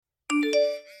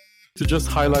To just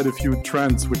highlight a few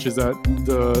trends, which is that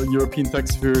the European tech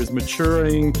sphere is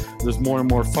maturing. There's more and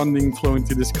more funding flowing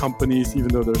to these companies, even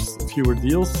though there's fewer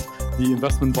deals. The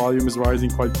investment volume is rising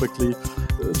quite quickly.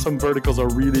 Some verticals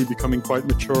are really becoming quite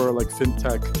mature, like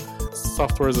fintech,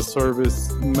 software as a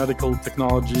service, medical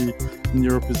technology in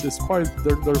Europe is quite,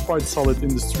 they're quite solid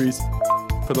industries.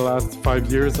 For the last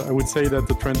 5 years, I would say that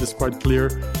the trend is quite clear.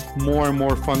 More and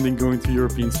more funding going to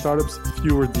European startups,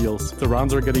 fewer deals. The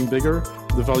rounds are getting bigger.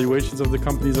 The valuations of the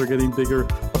companies are getting bigger.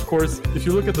 Of course, if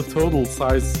you look at the total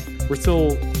size, we're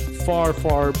still far,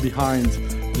 far behind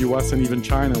the US and even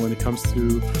China when it comes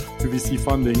to VC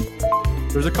funding.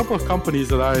 There's a couple of companies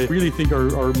that I really think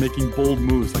are making bold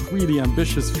moves, like really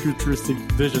ambitious, futuristic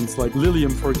visions, like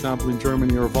Lilium, for example, in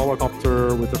Germany, or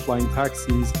Volocopter with the flying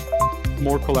taxis.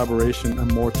 More collaboration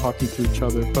and more talking to each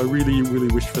other. So I really, really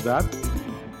wish for that.